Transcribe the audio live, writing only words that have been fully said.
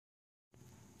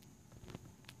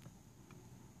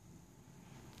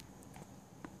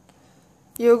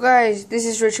Yo guys, this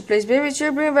is Richard Plays Baby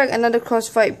here, bringing back another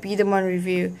Crossfight Beat-em-on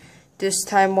review. This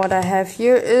time what I have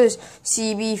here is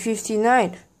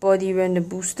CB59 Body Render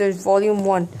Boosters Volume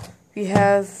 1. We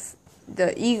have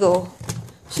the Eagle.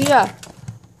 So yeah,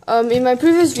 in my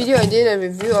previous video I did a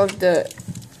review of the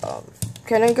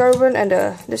Cannon Carbon and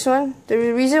this one. The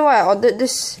reason why I ordered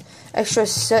this extra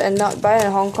set and not buy it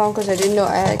in Hong Kong because I didn't know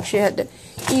I actually had the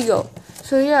Eagle.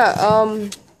 So yeah,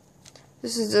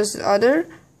 this is just other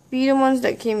Beat-em-ons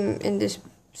that came in this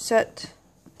set.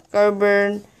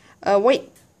 Carbon, white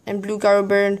and blue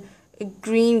Carbon, a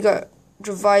green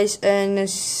device, and a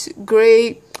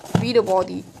gray Beat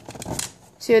body.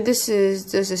 So yeah, this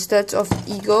is the stats of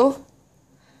Eagle.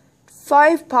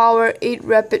 5 power, 8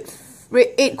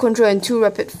 control, and 2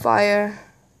 rapid fire.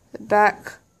 The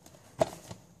back,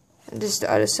 and this is the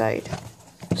other side.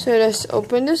 So let's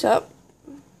open this up.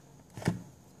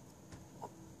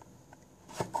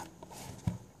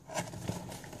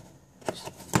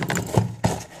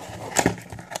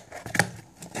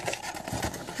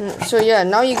 So yeah,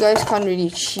 now you guys can't really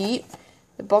cheat.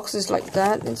 The box is like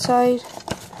that inside.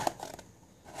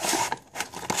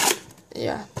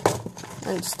 Yeah,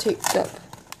 and it's taped up.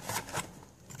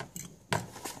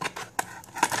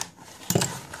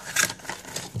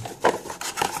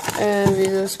 And we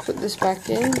just put this back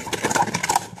in.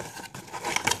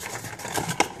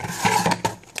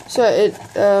 So it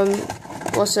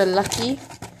was a lucky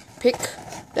pick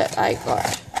that I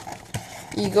got.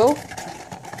 Eagle.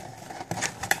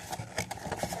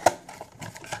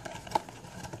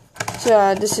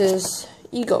 So this is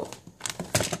Eagle.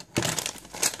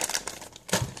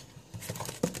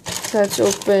 Let's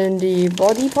open the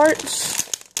body parts.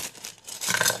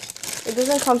 It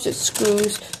doesn't come with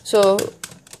screws, so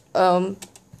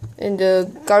in the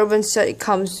Carbon set it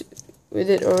comes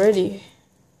with it already.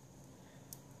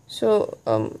 So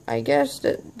I guess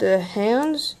that the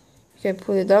hands, you can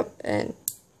pull it up and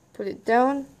put it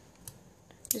down.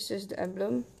 This is the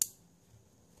emblem.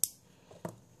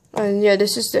 And yeah,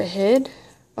 this is the head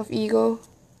of Eagle.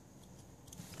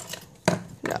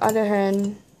 The other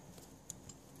hand,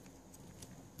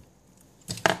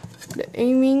 the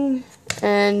aiming,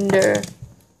 and the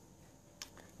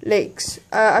legs.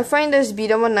 I find this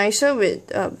Beat-em-on nicer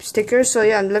with stickers. So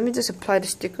yeah, let me just apply the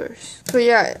stickers. So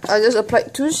yeah, I just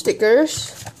applied 2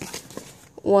 stickers,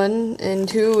 1 and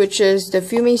 2, which is the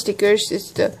few main stickers.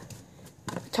 It's the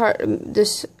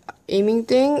this aiming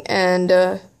thing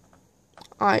and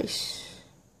eyes.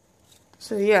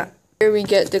 So yeah, here we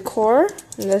get the core.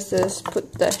 Let's just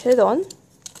put the head on.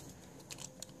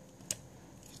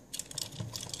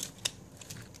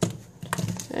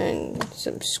 And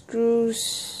some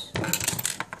screws.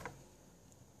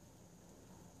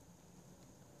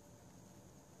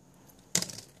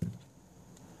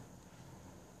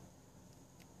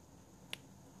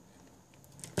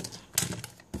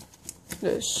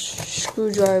 The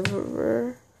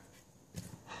screwdriver.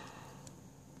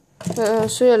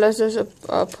 So yeah, let's just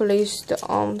place the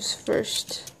arms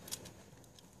first.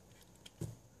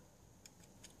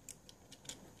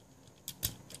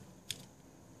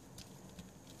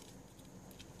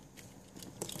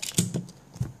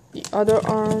 The other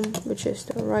arm, which is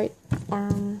the right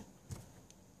arm.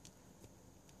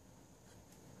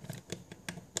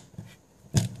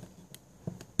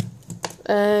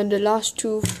 And the last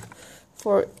 2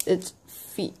 for its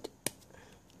feet.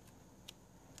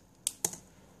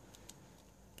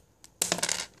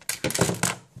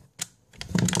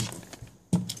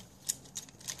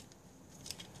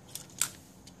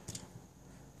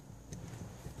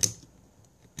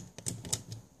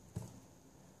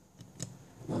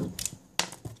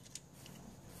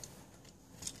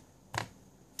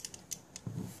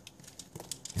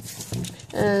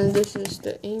 And this is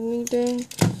the aiming thing.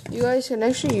 You guys can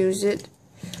actually use the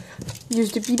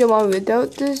Beat-em-on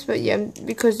without this, but yeah,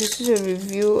 because this is a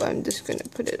review, I'm just gonna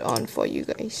put it on for you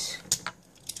guys.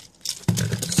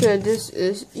 So this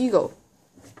is Eagle.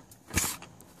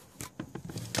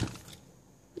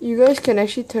 You guys can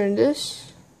actually turn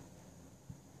this,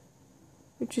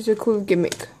 which is a cool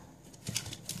gimmick.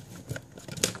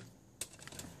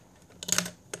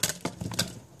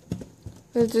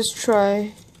 Let's just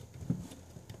try.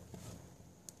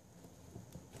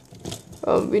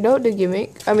 Without the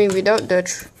gimmick, without the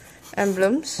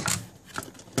emblems.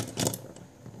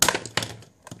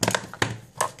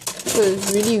 So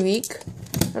it's really weak.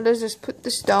 Now let's just put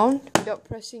this down without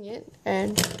pressing it,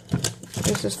 and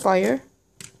let's just fire.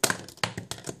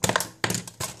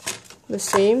 The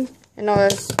same, and now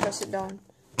let's press it down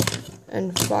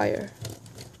and fire.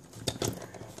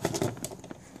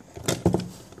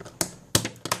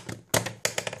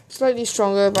 Slightly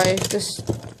stronger by just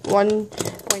 1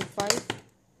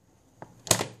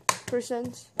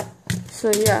 100%.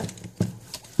 So yeah,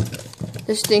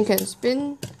 this thing can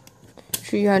spin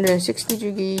 360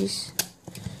 degrees,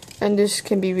 and this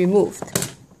can be removed.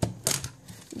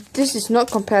 This is not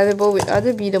compatible with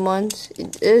other Biedermanns.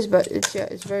 It is, but it's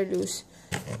very loose.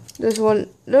 This one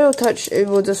little touch, it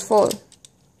will just fall.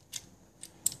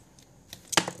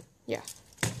 Yeah,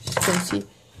 as you can see.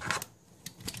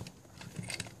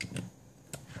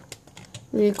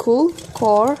 Really cool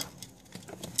core.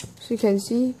 So you can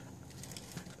see.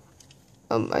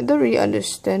 I don't really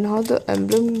understand how the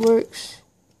emblem works,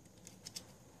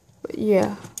 but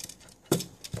yeah,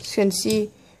 as you can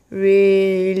see,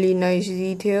 really nice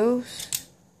details.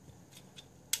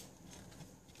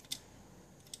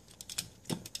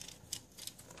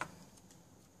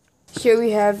 Here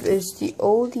we have is the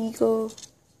old eagle.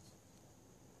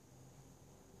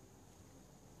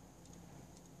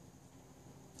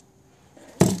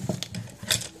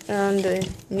 And the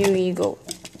new eagle.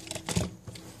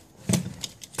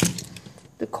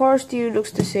 The core still looks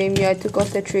the same. Yeah, I took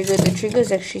off the trigger. The trigger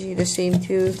is actually the same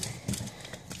too.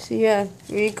 So yeah,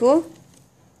 really cool.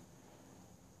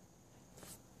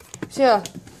 So yeah,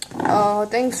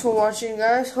 thanks for watching,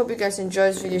 guys. Hope you guys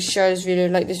enjoyed this video. Share this video,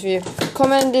 like this video,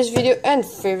 comment this video, and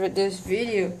favorite this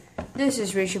video. This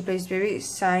is Rachel Plays Baby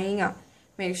signing out.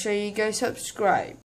 Make sure you guys subscribe.